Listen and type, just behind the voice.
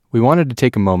We wanted to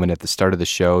take a moment at the start of the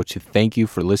show to thank you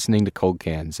for listening to Cold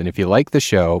Cans. And if you like the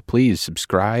show, please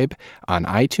subscribe on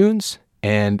iTunes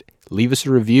and leave us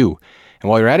a review. And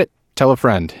while you're at it, tell a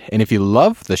friend. And if you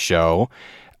love the show,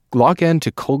 log in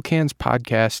to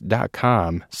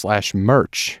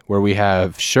coldcanspodcast.com/merch, where we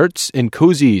have shirts and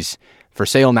koozies for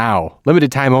sale now.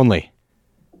 Limited time only.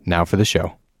 Now for the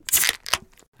show.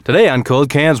 Today on Cold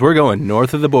Cans, we're going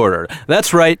north of the border.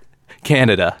 That's right,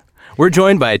 Canada. We're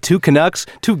joined by two Canucks,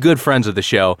 two good friends of the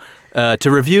show, to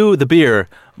review the beer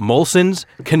Molson's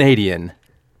Canadian.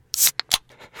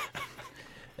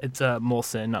 It's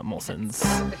Molson, not Molson's.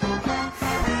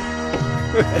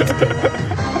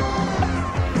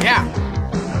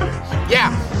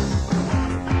 Yeah.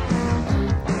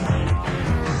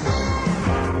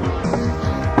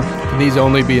 Can these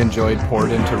only be enjoyed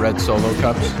poured into red Solo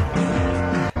cups?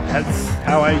 That's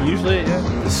how I usually.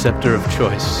 The scepter of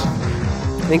choice.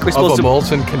 I think we're Of supposed a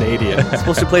Molson Canadian.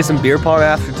 to play some beer pong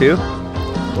after too.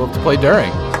 We'll have to play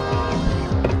during.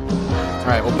 All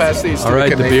right, we'll pass these to All right,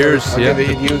 the Canadian. beers, I'll yeah.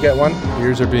 give you get one.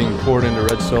 Beers are being poured into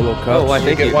red Solo cups. Oh, I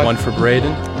think You get one. One for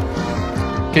Braden.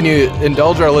 Can you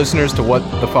indulge our listeners to what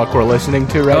the fuck we're listening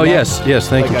to right now? Oh, yes,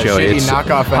 thank Like you, a Joey. shitty It's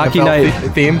knockoff Hockey NFL Night,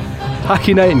 theme.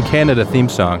 Hockey Night in Canada theme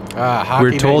song. Hockey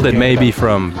We're told Night it in may Canada. be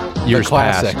from years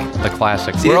classic. past. The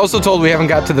classic. We're also told we haven't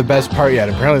got to the best part yet.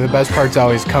 Apparently the best part's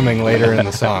always coming later in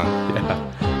the song.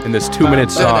 In this 2-minute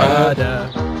song.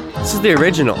 This is the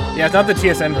original. Yeah, it's not the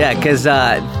TSN. Yeah, because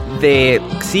the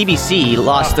CBC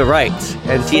lost the rights,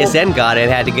 and TSN got it.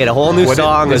 Had to get a whole new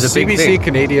song. It was a big CBC, thing.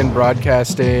 Canadian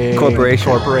Broadcasting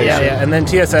Corporation. Yeah, and then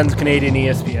TSN's Canadian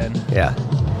ESPN. Yeah,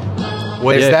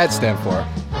 What does Yeah. that stand for?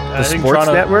 I think Sports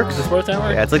Toronto- Networks? The Sports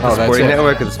Network? yeah. It's like Oh, the that's Sporting it.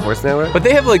 Network or the Sports Network. But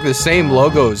they have like the same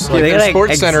logos. Like they their like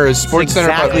Sports Center is it's Sports Center,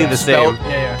 exactly but the spelled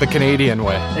same. Yeah. the Canadian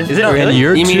way. Is it really? And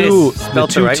your You mean two, it's the spelled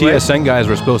two the right way? TSN guys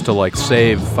were supposed to like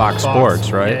save Fox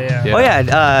Sports, right? Yeah. Oh yeah,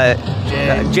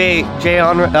 Jay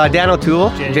Dan O'Toole,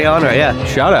 Jay Honor, yeah,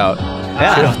 Shout out.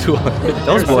 yeah.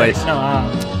 Those boys.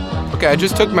 No, Okay, I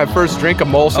just took my first drink of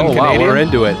Molson Oh wow, Canadian. we're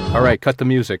into it. All right, cut the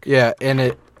music. Yeah,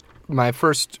 and my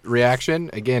first reaction,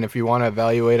 again, if you want to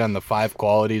evaluate on the 5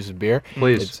 qualities of beer,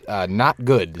 Please. it's not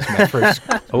good is my first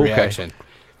reaction.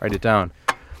 Write it down.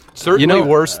 Certainly You know-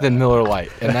 worse than Miller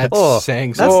Lite, and that's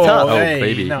saying that's something. tough. Oh, hey,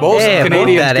 baby. no. Molson Hey,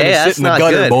 Canadian's that, gonna eh? sit That's in the not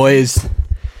gutter, good. boys.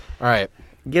 All right.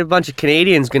 Get a bunch of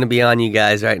Canadians going to be on you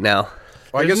guys right now,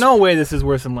 Well, I There's guess no way this is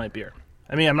worse than light beer.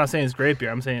 I mean, I'm not saying it's great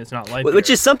beer. I'm saying it's not light beer. which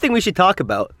is something we should talk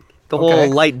about. The Okay. whole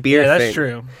light beer yeah, thing. that's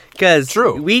true. Because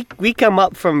True. we come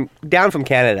up down from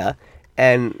Canada,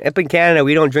 and up in Canada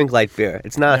we don't drink light beer.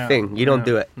 It's not a No, thing. You don't no,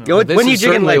 do it. no. You know, this when you is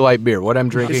drinking certainly like light beer. What I'm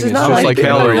drinking This is is just not light like beer.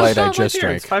 Miller Calories. Lite It's I not light just beer.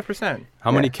 drank. It's 5%.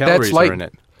 How many That's calories light. are in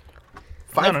it?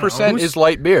 5% Who's- is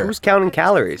light beer. who's counting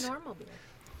calories?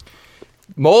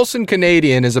 Molson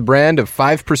Canadian is a brand of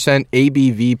 5%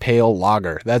 ABV pale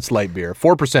lager. That's light beer.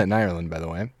 4% in Ireland, by the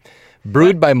way.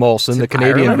 Brewed by Molson, the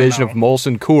Canadian Ireland? version No. of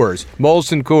Molson Coors.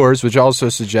 Molson Coors, which also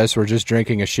suggests we're just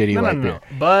drinking a shitty No, light beer.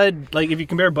 Bud, like if you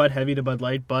compare Bud Heavy to Bud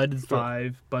Light, Bud is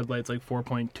 5, Bud Light's like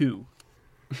 4.2.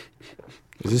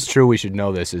 Is this true? We should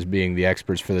know this as being the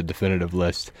experts for the definitive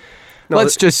list. No,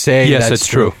 Let's just say Yes, that's it's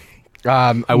true.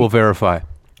 I I will verify.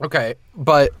 Okay,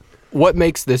 but what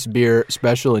makes this beer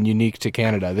special and unique to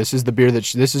Canada? This is the beer that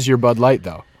this is your Bud Light,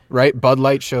 though, right? Bud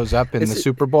Light shows up in the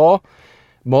Super Bowl.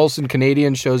 Molson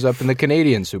Canadian shows up in the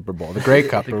Canadian Super Bowl, the Grey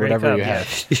Cup or Grey whatever Cup, you yeah.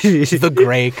 have. The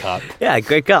Grey Cup. Yeah,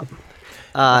 great cup.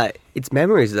 It's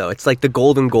memories though. It's like the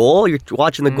Golden Goal. You're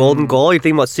watching the Golden Goal. You're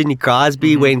thinking about Sidney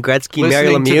Crosby, Wayne Gretzky,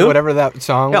 Mario Listening to Lemieux. whatever that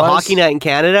song Yeah, was. Hockey Night in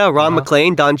Canada, Ron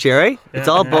McLean, Don Cherry. It's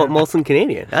all about Molson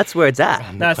Canadian. That's where it's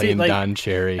at. Nah, see, Playing like, Don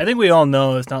Cherry. I think we all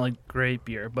know it's not like great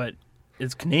beer, but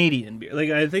it's Canadian beer. Like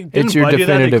I think It's didn't your Bud do that?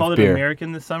 They definitive called beer. it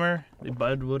American this summer. The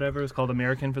Bud whatever is called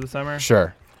American for the summer.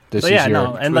 Sure. This So is yeah, your,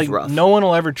 no, and was like rough. no one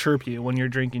will ever chirp you when you're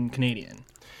drinking Canadian.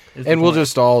 is the And we'll point.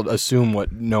 just all assume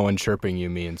what no one chirping you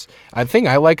means. The thing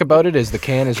I like about it is the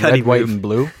can is Cuddy red, white, roof. and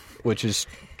blue, which is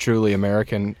truly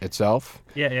American itself.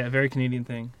 yeah, very Canadian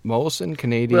thing. Molson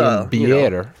Canadian Well, you know.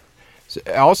 beer.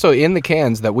 Also, in the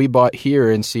cans that we bought here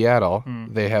in Seattle,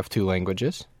 they have 2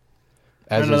 languages.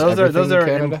 As No, is those everything are in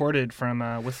Canada. imported from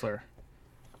Whistler.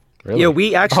 Really? Yeah,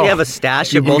 we actually Oh. have a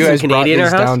stash You of guys Molson brought Canadian in our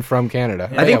these house. down from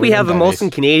Canada. I think we have a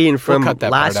Molson Canadian from cut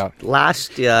that part out.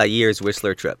 last year's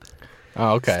Whistler trip.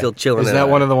 Oh, okay. Still chilling Is it that out.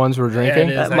 one of the ones we're drinking?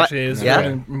 Yeah, it is actually. It's yeah.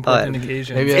 an important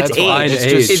occasion. Maybe It's that's aged. fine. Fine It's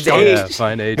age. just aged. Yeah,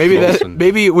 fine age. Maybe Molson.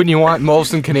 maybe when you want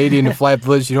Molson Canadian to flap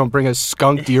lids, you don't bring us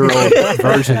skunked Euro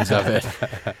versions of it.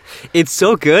 It's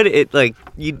so good. It like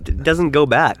it doesn't go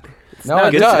bad. No,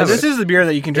 it this, does. This is the beer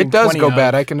that you can drink. It does 20 go of.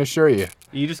 bad, I can assure you.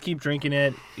 You just keep drinking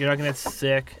it. You're not gonna get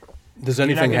sick. Does not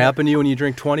anything gonna- happen to you when you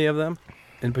drink 20 of them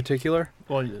in particular?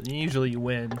 Well, usually you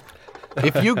win.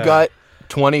 If you got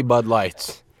 20 Bud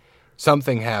Lights,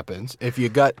 something happens. If you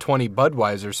got 20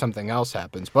 Budweiser, something else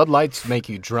happens. Bud Lights make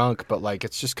you drunk, but like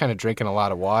it's just kind of drinking a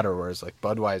lot of water, whereas like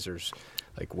Budweiser's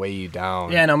like weigh you down.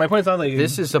 Yeah, no, my point's not like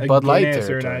This is a Bud Light Guinness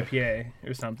or an territory. IPA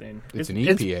or something. It's an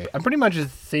EPA. I'm pretty much the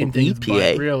same An thing as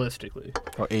EPA. Bud, realistically.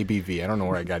 Or ABV. I don't know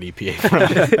where I got EPA from. I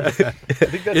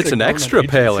think that's It's a an government extra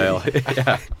pale ale. agency.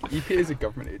 Yeah. EPA is a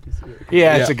government agency.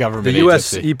 yeah, it's a government The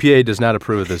U.S. agency. EPA does not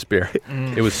approve of this beer.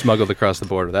 It was smuggled across the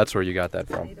border. That's where you got that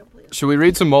from. Should we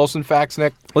read some Molson facts,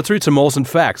 Nick? Let's read some Molson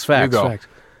facts. Facts. go. Facts.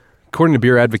 According to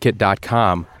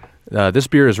BeerAdvocate.com, this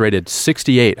beer is rated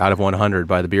 68 out of 100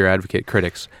 by the Beer Advocate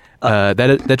critics.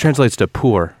 That translates to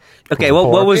poor. Okay,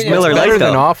 what was It's Miller better Lite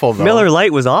than though? awful, though. Miller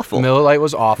Lite was awful. Miller Lite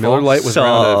was awful. Miller Lite was So-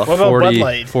 around What about Bud 40,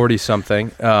 Light? 40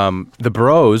 something. The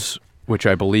Bros, which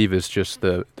I believe is just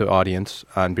the audience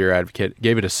on Beer Advocate,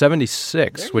 gave it a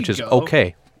 76, There which you is go.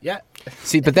 okay. Yeah.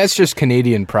 See, but that's just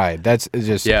Canadian pride. That's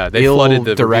just Yeah, they flooded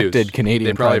the ill-directed reviews. Canadian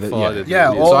They probably pride. flooded the Yeah,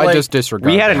 reviews. So well, I like, just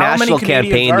disregard we had that. a How many national Canadians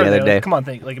campaign are the there? other day. Like, come on,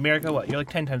 think. Like America, what? You're like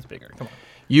 10 times bigger. Come on.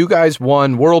 You guys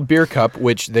won World Beer Cup,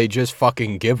 which they just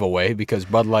fucking give away because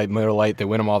Bud Light, Miller Lite, they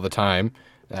win them all the time.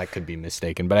 That could be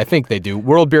mistaken, but I think they do.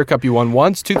 World Beer Cup you won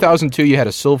once. 2002, you had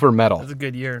a silver medal. That's a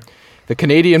good year. The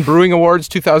Canadian Brewing Awards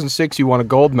 2006, you won a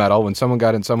gold medal when someone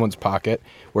got in someone's pocket,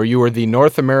 where you were the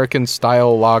North American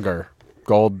Style Lager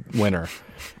gold winner.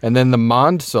 And then the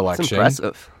Mond That's selection,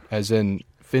 impressive. as in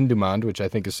Fin du Monde, which I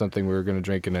think is something we were going to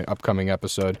drink in an upcoming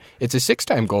episode. It's a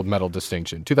 6-time gold medal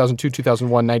distinction. 2002,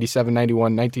 2001, 97,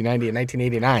 91, 1990, and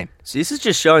 1989. So this is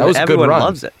just showing That was that a good everyone run.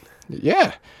 loves it.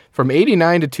 Yeah. From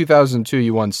 89 to 2002,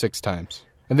 you won 6 times.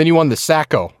 And then you won the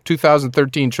Sacco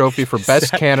 2013 trophy for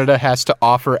Best Canada Has to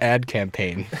Offer ad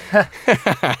campaign.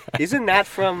 Isn't that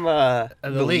from the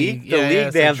league. The Yeah, league, yeah,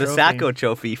 it's they a have the trophy. Sacco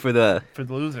trophy for the. For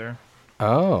the loser.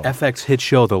 Oh. FX hit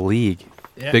show The League.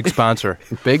 Yeah. Big sponsor.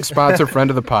 Big sponsor, friend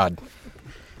of the pod.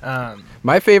 Um,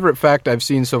 My favorite fact I've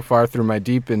seen so far through my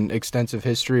deep and extensive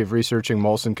history of researching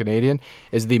Molson Canadian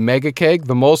is the Mega Keg.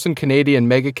 The Molson Canadian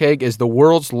Mega Keg is the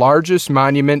world's largest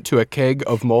monument to a keg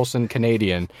of Molson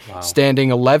Canadian, standing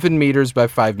 11 meters by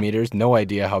 5 meters. No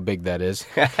idea how big that is.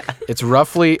 It's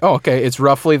roughly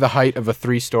the height of a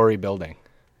 3-story building.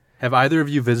 Have either of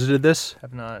you visited this?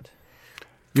 have not.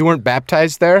 You weren't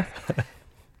baptized there?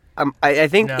 I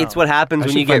think No. it's what happens I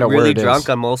when should you find get out where really it is. drunk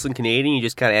on Molson Canadian. You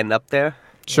just kind of end up there.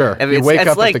 Sure. I mean, You it's, wake it's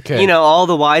up like, at the keg. you know, all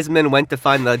the wise men went to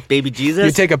find the baby Jesus.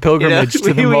 You take a pilgrimage to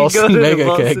the we go Molson to the Mega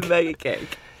Molson Keg. Mega Keg.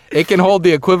 It can hold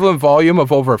the equivalent volume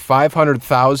of over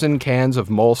 500,000 cans of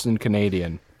Molson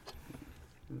Canadian.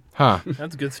 Huh.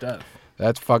 That's good stuff.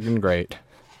 That's fucking great.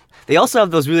 They also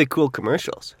have those really cool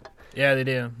commercials. Yeah, they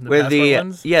do. The Where passport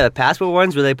ones? the passport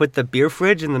ones where they put the beer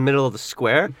fridge in the middle of the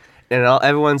square, and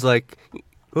everyone's like,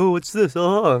 "Oh, what's this?"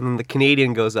 Oh, and then the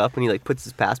Canadian goes up and he like puts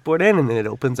his passport in, and then it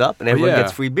opens up, and everyone yeah.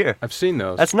 gets free beer. I've seen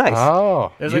those. That's nice.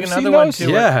 Oh. There's You've like seen another one those? too.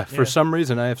 yeah, for some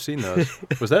reason I have seen those.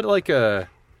 Was that like a...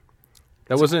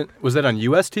 Was that on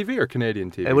US TV or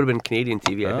Canadian TV? It would have been Canadian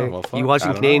TV. I Oh, think. well, fuck. You I watching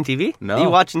don't Canadian know. TV? No. You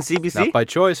watching CBC? Not by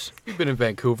choice. You've been in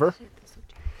Vancouver.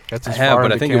 That's I as have, far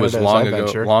but I into think it was Canada as long I ago-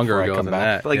 venture longer before I ago come than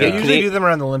back. that. Like, They Yeah. usually do them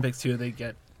around the Olympics too. They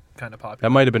get kind of popular. That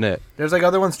might have been it. There's like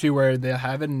other ones too where they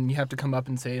have it and you have to come up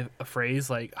and say a phrase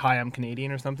like "Hi, I'm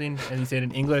Canadian" or something, and you say it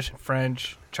in English,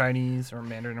 French, Chinese, or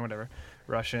Mandarin or whatever,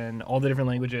 Russian, all the different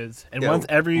languages. And Yeah, once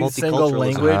every single multiculturalism.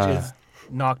 language is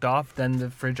knocked off, then the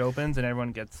fridge opens and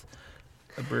everyone gets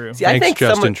a brew. See, I Thanks, think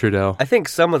Justin Trudeau. I think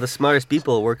some of the smartest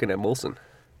people are working at Molson.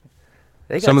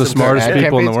 They got Some of the smartest Ad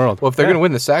people in the campaigns? world. Well, if they're Yeah. going to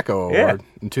win the Sacco Yeah. Award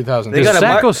in 2000, They Does got a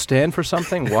Sacco mar- stand for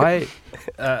something? Why?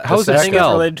 How is it I think it's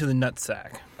spelled? related to the nut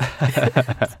sack.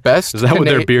 best Is that what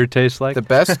their Cana- beer tastes like? The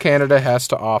best Canada has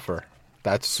to offer.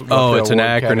 That's what Oh, the it's an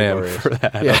award acronym category is. for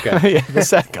that. Yeah, Okay. yeah, the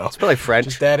Sacco. It's probably French.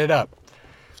 Just add it up.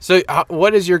 So,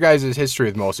 what is your guys' history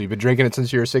with Molson? You've been drinking it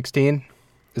since you were 16?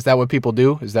 Is that what people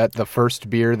do? Is that the first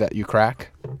beer that you crack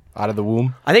out of the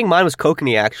womb? I think mine was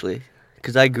Kokanee actually,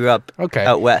 because I grew up Okay.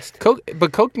 out west.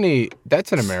 But Kokanee,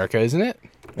 that's in America, isn't it?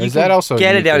 Or You is that can also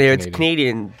get it down uniquely here? It's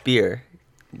Canadian beer.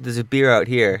 There's a beer out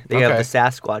here. They have Okay. the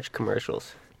Sasquatch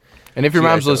commercials. And if your Yeah,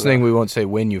 mom's I saw listening, that. we won't say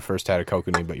when you first had a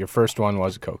Kokanee, but your first one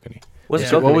was a Kokanee. What's Yeah.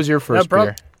 So Kokanee? what was your first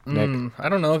beer, Nick? I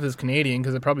don't know if it's Canadian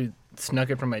because I probably snuck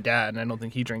it from my dad, and I don't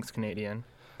think he drinks Canadian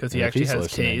because he If actually he's has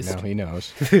listening, taste. No, he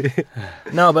knows.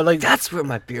 No, but like That's where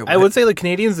my beer. I would say like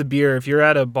Canadian's the beer. If you're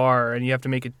at a bar and you have to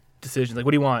make a decision, like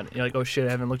what do you want? You're like, oh shit,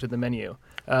 I haven't looked at the menu.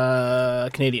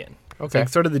 Canadian. It's Okay. like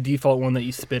sort of the default one that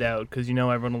you spit out because you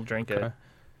know everyone will drink it. Okay.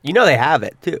 You know they have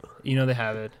it too. You know they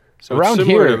have it. So Around it's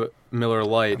similar here- to Miller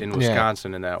Lite in Yeah.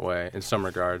 Wisconsin in that way, in some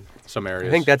regard, some areas.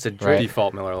 I think that's a drink.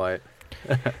 default Miller Lite.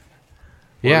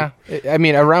 Yeah. I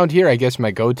mean, around here, I guess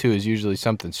my go-to is usually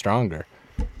something stronger.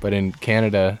 But in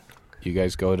Canada, you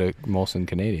guys go to Molson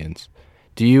Canadians.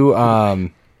 Do you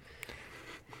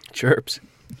Chirps.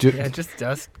 Yeah, just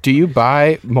dust. do you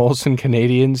buy Molson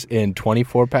Canadians in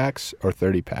 24 packs or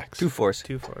 30 packs? 2-4s.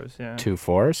 2-4s, yeah.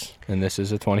 2-4s, and this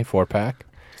is a 24 pack.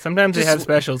 Sometimes they Just- have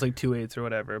specials like 2-8s or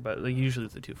whatever, but like usually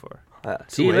it's a 2-4.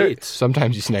 See, 2-8s.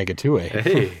 Sometimes you snag a 2-8.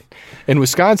 Hey. In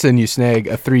Wisconsin, you snag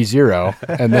a 3-0,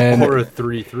 and then Or a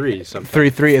 3-3 sometimes.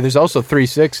 3-3. And there's also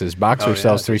 3-6s. Boxer Oh, yeah,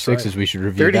 sells that's 3-6s. right. We should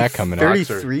review that coming up.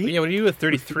 33? Yeah, what do you do with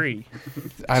 33?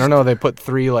 I don't know. They put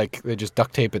 3 like they just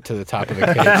duct tape it to the top of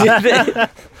the case.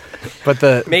 But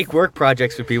the Make work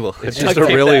projects for people. It's just a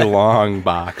really long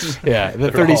box. yeah, the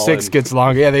They're all 36 in. gets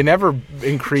longer. Yeah, they never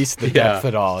increase the Yeah. depth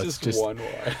at all. It's just one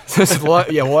wide. just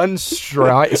one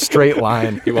straight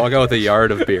line. You walk out with a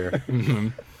yard of beer.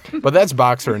 But that's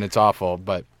Boxer and it's awful.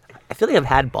 But I feel like I've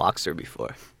had Boxer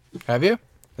before. have you?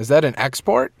 Is that an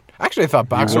export? Actually, I thought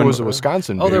Boxer wouldn't- was a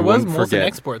Wisconsin beer. Oh, there was wouldn't Molson forget.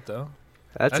 Export, though.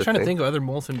 That's I was a trying to thing. think of other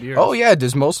Molson beers. Oh yeah,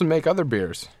 does Molson make other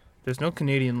beers? There's no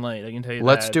Canadian Light, I can tell you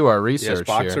Let's that. do our Yes, research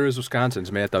Boxer here. is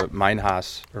Wisconsin's made at the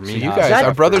Minehas or So Minehas. you guys, that-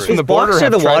 our brothers from Is the border, Boxer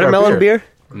have the tried our watermelon beer?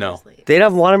 No. They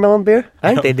have watermelon beer? I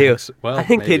think they do. Well, I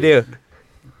think maybe. they do.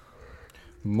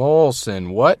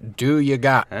 Molson, what do you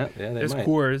got? Yeah, they There's might.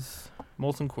 Coors.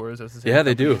 Molson Coors, that's the same Yeah,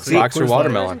 they do. company. Boxer Coors Light.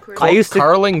 watermelon. I used to.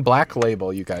 Carling Black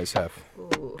Label, you guys have.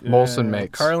 Molson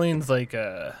makes. Carling's like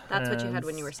That's what you had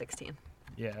when you were 16.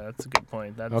 Yeah, that's a good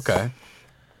point. That's Okay.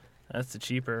 That's the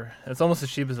cheaper. It's almost as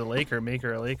cheap as a Laker.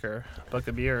 Maker a Laker. Buck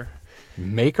of beer.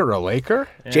 Maker a Laker?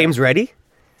 Yeah. James Reddy?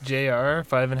 JR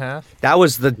 5.5. That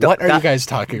was the. What are you that- guys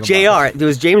talking about? JR. It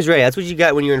was James Ray. That's what you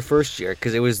got when you were in first year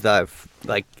because it was the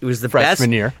Freshman best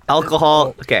year.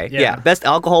 alcohol. Okay, Yeah. yeah, best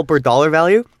alcohol per dollar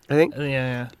value. I think.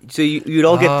 Yeah. So you'd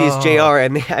all get these Oh. JR,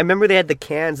 and I remember they had the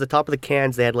cans. The top of the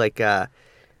cans, they had like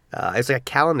it's like a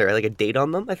calendar, like a date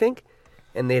on them. I think,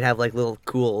 and they'd have like little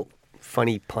cool,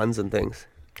 funny puns and things.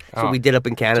 That's Oh. what we did up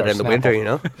in Canada in the Snapple. winter. You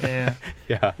know, Yeah.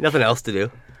 Yeah. nothing else to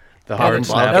do. The Hard hard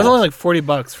Snapple. That was snapple. only like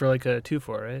 $40 for like a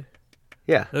 2-4, right?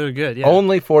 Yeah, They were good. Yeah.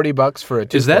 Only $40 for a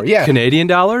 2 Is that yeah. Canadian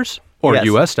dollars or Yes.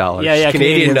 U.S. dollars? Yeah,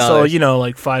 Canadian Canadian. So dollars. you know,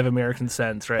 like 5 American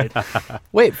cents, right?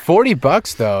 Wait,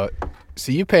 $40 though.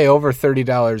 So you pay over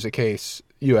 $30 a case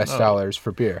US Oh. dollars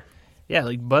for beer. Yeah,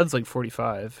 like Bud's like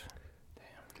 45.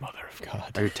 Mother of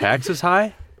God. Are your taxes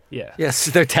high? Yeah. yes,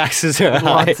 their taxes are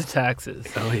high, Lots of taxes.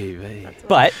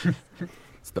 but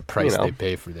It's the price You know. they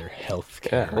pay for their health yeah,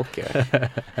 care. okay.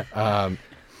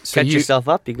 So Catch you, yourself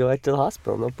up, you go out to the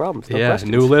hospital, no problems. No Yeah,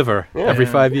 questions. new liver every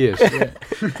Yeah. 5 years.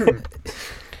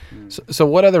 so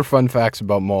what other fun facts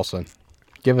about Molson?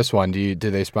 Give us one. Do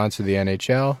they sponsor the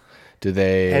NHL? Do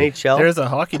they NHL. There's a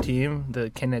hockey team, the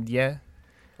Canadiens.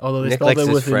 Although they Nick spelled likes it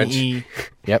his with French. an E,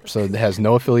 Yep, so it has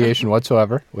no affiliation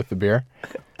whatsoever with the beer.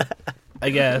 I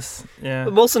guess. Yeah.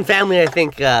 The Molson family, I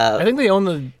think. I think they own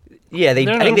the. Yeah, they're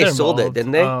I not- think they they're sold it, involved.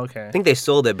 didn't they? Oh, okay. I think they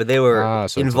sold it, but they were So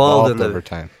it's involved in over the,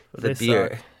 time. the They beer.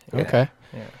 suck. Yeah. Okay.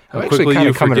 Yeah. I'm How actually quickly kind you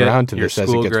of coming forget around to your this as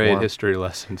it school gets grade warm. history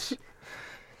lessons.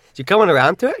 You coming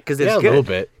around to it? Because it's Yeah, a good. little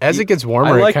bit. As it gets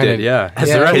warmer, I liked kind it, of. yeah. Has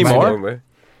Yeah, there I any think more?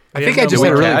 I We think have I no just more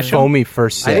had a really cash 'em? foamy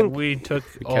first I sip. think We took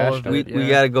all cashed of them. it. We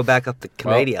got to go back up to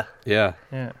Canada. Yeah.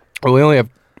 Yeah. Well, we only have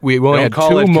They only don't had call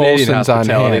 2 it Canadian Molsons on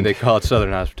hospitality. hand. They call it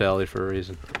Southern hospitality for a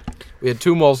reason. We had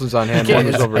 2 Molsons on hand. One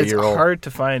was over a it's year old. hard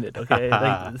to find it. Okay,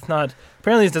 like, it's not.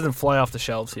 Apparently, it doesn't fly off the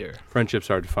shelves here. Friendship's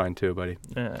hard to find too, buddy.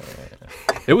 Yeah.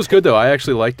 It was good though. I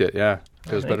actually liked it. Yeah,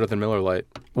 it was thank better than Miller Lite.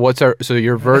 What's our? So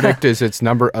your verdict is it's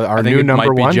number our I think new it number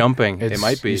might be one. jumping. It It's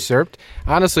might be. usurped.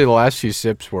 Honestly, the last few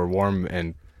sips were warm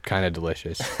and kind of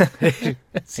delicious.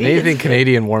 See, Anything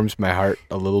Canadian warms my heart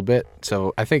a little bit,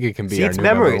 so I think it can be See, our it's new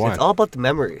memories. number one. It's all about the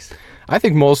memories. I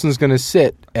think Molson's going to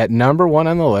sit at number 1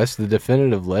 on the list, the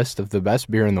definitive list of the best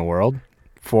beer in the world,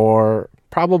 for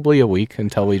probably a week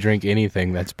until we drink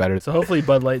anything that's better. So hopefully,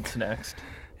 Bud Light's next.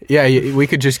 Yeah, we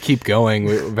could just keep going.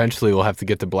 Eventually, we'll have to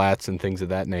get to Blatz and things of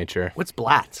that nature. What's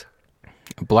Blatz?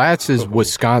 Blatz is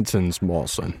Wisconsin's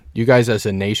Molson. You guys, as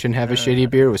a nation, have a shitty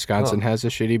beer. Wisconsin has a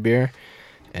shitty beer,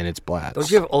 and it's Blatz. Don't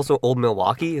you have also Old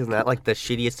Milwaukee? Isn't that like the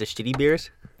shittiest of shitty beers?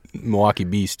 Milwaukee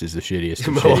Beast is the shittiest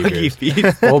of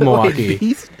shitty Milwaukee beers.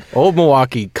 Beast. Old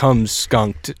Milwaukee comes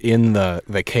skunked in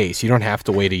the case. You don't have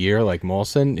to wait a year like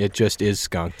Molson. It just is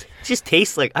skunked. It just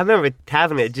tastes like I remember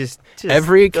having it. Just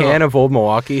Every can of Old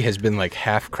Milwaukee has been like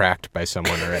half cracked by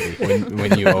someone already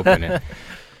when you open it.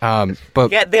 But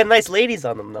Yeah, they have nice ladies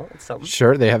on them though. It's something.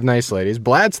 sure, they have nice ladies.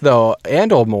 Blatz, though,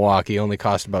 and Old Milwaukee only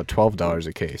cost about $12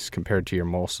 a case compared to your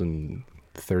Molson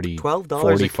 $30,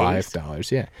 $12 a case?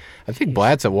 $45. Yeah. I think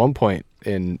Blatz at one point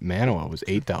in Manawa was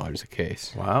 $8 a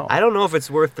case. Wow. I don't know if it's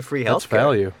worth the free That's health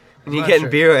value. When you're not getting sure.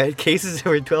 beer at cases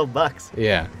every $12.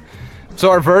 Yeah. So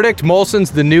our verdict,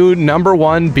 Molson's the new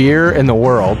 #1 beer in the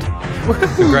world.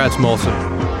 Congrats, Molson.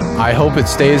 I hope it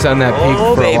stays on that peak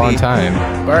Oh, for a long baby.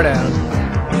 time. Bar down.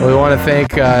 We want to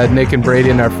thank Nick and Brady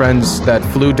and our friends that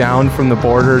flew down from the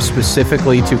border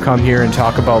specifically to come here and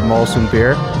talk about Molson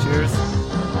beer. Cheers.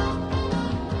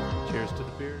 Cheers to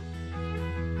the beer.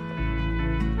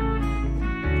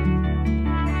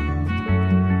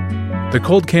 The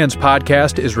Cold Cans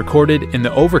podcast is recorded in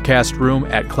the Overcast Room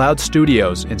at Cloud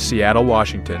Studios in Seattle,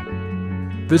 Washington.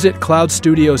 Visit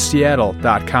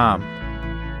cloudstudiosseattle.com